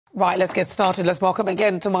Right, let's get started. Let's welcome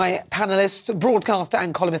again to my panellists, broadcaster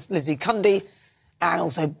and columnist Lizzie Cundy, and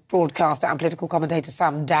also broadcaster and political commentator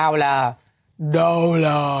Sam Dowler.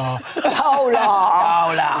 Dowler. That's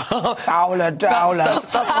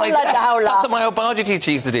what my Obaji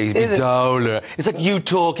teacher used to do. Dowler. It's like you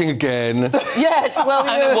talking again. Yes, well,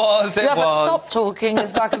 it was. You haven't stopped talking.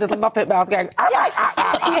 It's like a little Muppet mouth going. Yes.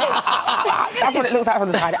 That's what it looks like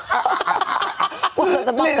from the side. Well,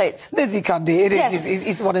 the Muppets. Lizzie Cundy, it is. Yes.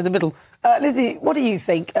 He's the one in the middle. Lizzie, what do you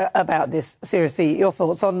think about this? Seriously, your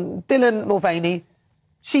thoughts on Dylan Mulvaney?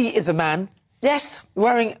 She is a man. Yes.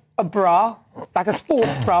 Wearing a bra, like a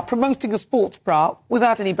sports bra, promoting a sports bra,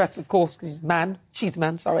 without any breasts, of course, because he's a man. She's a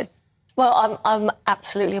man, sorry. Well, I'm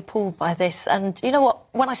absolutely appalled by this, and you know what?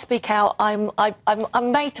 When I speak out, I'm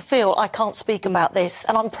made to feel I can't speak about this,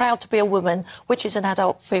 and I'm proud to be a woman, which is an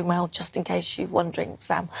adult female, just in case you're wondering,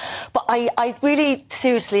 Sam. But I really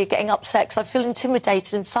seriously getting upset because I feel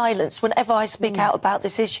intimidated and silenced whenever I speak out about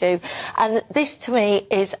this issue, and this to me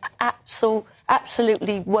is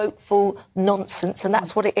absolutely woeful nonsense, and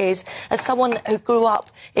that's what it is. As someone who grew up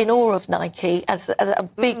in awe of Nike as a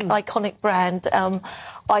big iconic brand,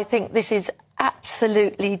 I think this is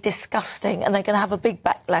absolutely disgusting, and they're going to have a big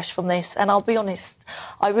backlash from this. And I'll be honest,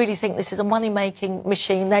 I really think this is a money-making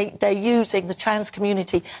machine. They're using the trans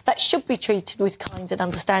community that should be treated with kind and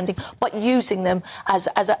understanding, but using them as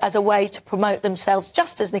a way to promote themselves,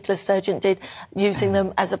 just as Nicola Sturgeon did, using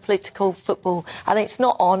them as a political football. And it's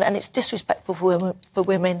not on, and it's disrespectful for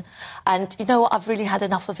women. And you know what? I've really had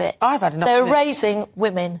enough of it. I've had enough They're of it. raising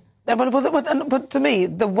women. But to me,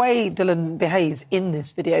 the way Dylan behaves in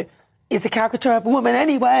this video is a caricature of a woman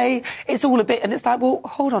anyway. It's all a bit... And it's like, well,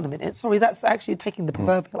 hold on a minute. Sorry, that's actually taking the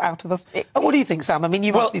proverbial out of us. What do you think, Sam? I mean,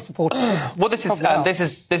 you must be supportive. Well, this is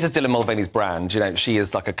Dylan Mulvaney's brand. You know, she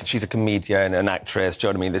is she's a comedian, an actress. Do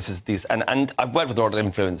you know what I mean? And I've worked with a lot of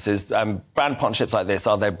influencers. Brand partnerships like this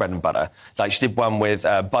are their bread and butter. Like, she did one with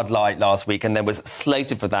Bud Light last week, and then was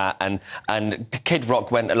slated for that. And Kid Rock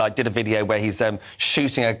did a video where he's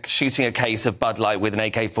shooting a case of Bud Light with an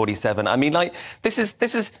AK-47. I mean, like,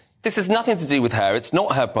 this has nothing to do with her. It's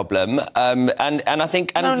not her problem. And I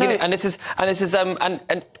think and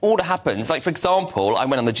all that happens. Like, for example, I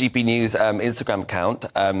went on the GP News Instagram account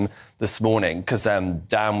this morning because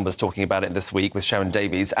Dan was talking about it this week with Sharon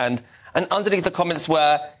Davies, and underneath the comments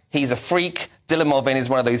were, he's a freak. Dylan Mulvaney is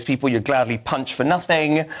one of those people you'd gladly punch for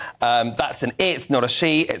nothing. That's an it, not a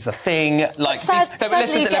she. It's a thing. Like,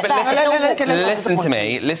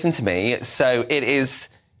 listen to me. So it is.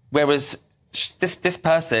 Whereas this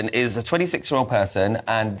person is a 26-year-old person,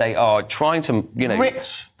 and they are trying to, you know,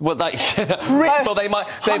 rich. Well, rich. Well, they might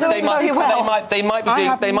be doing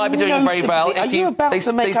very well. Are you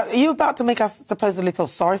about to make us supposedly feel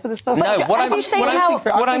sorry for this person? No. What I'm saying,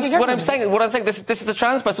 this is a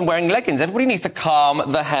trans person wearing leggings. Everybody needs to calm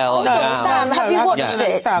the hell down. Sam, have you watched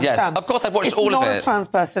it? Yes, of course I've watched all of it. It's not a trans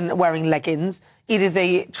person wearing leggings. It is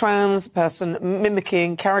a trans person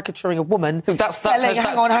mimicking, caricaturing a woman. That's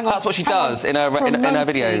what she does in her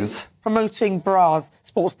videos. Promoting bras,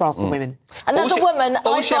 sports bras for women. And as a woman,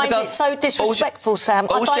 I find it so disrespectful, Sam.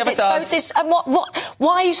 I find it so And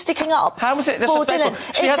why are you sticking up? How is it disrespectful?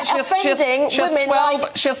 She has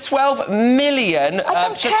 12 million.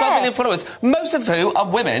 She has 12 million followers, most of who are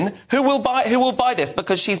women who will buy this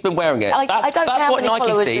because she's been wearing it. That's what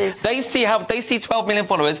Nike see. They see 12 million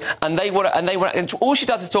followers, and they want. And all she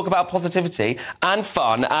does is talk about positivity and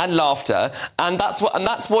fun and laughter, and that's what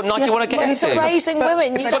Nike want to get into. It's raising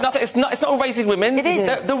women. It's not raising women. It is.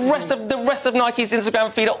 The rest of Nike's Instagram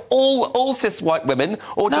feed are all cis white women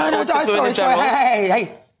or cis women in general.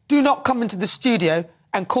 Hey! Do not come into the studio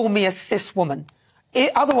and call me a cis woman.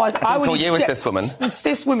 Otherwise, I would call you a cis woman.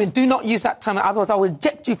 Cis women, do not use that term. Otherwise, I will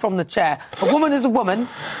eject you from the chair. A woman is a woman.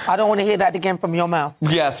 I don't want to hear that again from your mouth.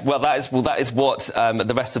 Yes, that is what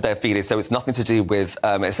the rest of their feed is. So it's nothing to do with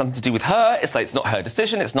it's something to do with her. It's like, it's not her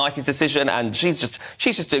decision. It's Nike's decision, and she's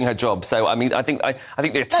just doing her job. So I mean, I think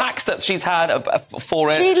the attacks that she's had for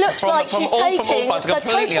it. She looks like she's taking the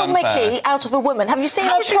total mickey out of a woman. Have you seen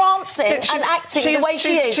her prancing and acting the way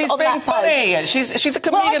she is on that post? She's a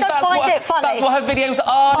comedian. That's what her video.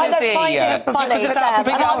 I don't find it funny, Sam.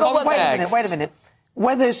 Wait a minute.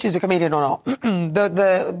 Whether she's a comedian or not,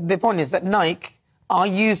 the point is that Nike are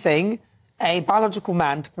using a biological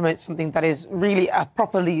man to promote something that is really a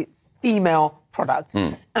properly female product.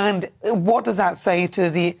 And what does that say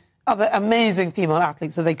to the other amazing female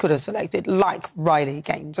athletes that they could have selected, like Riley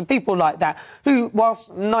Gaines and people like that, who,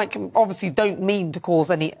 whilst Nike obviously don't mean to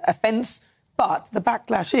cause any offence, but the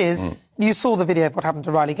backlash is, you saw the video of what happened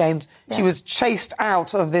to Riley Gaines. Yeah. She was chased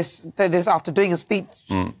out of this after doing a speech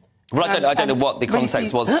Well, I don't know what the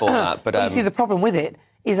context was for that, but... you see, the problem with it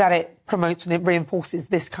is that it promotes and it reinforces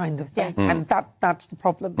this kind of thing. Yes. And that's the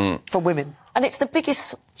problem for women. And it's the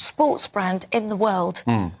biggest sports brand in the world.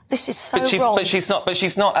 This is so wrong. But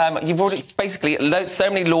she's not. You've already basically so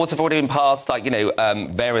many laws have already been passed, like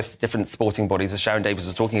various different sporting bodies, as Sharon Davis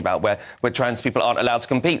was talking about, where trans people aren't allowed to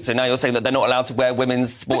compete. So now you're saying that they're not allowed to wear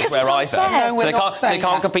women's sportswear either. No, so they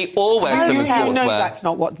can't compete or wear women's sportswear. No, that's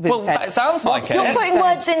not what's been said. Well, it sounds like it. You're putting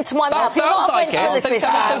words into my mouth. That sounds like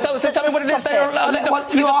it. So tell me what it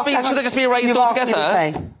is. Should they just be erased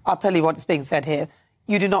altogether? I'll tell you what's being said here.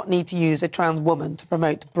 You do not need to use a trans woman to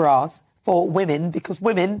promote bras for women, because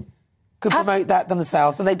women could promote that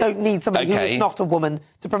themselves, and they don't need somebody who is not a woman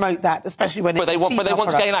to promote that, especially when they want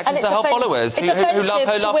to gain access to her followers who love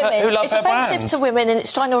her It's offensive to women, and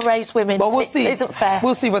it's trying to erase women. Well, we'll see. It isn't fair.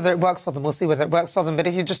 We'll see whether it works for them. But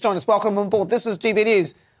if you just join us, welcome on board. This is GB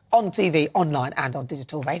News on TV, online, and on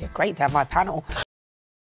digital radio. Great to have my panel.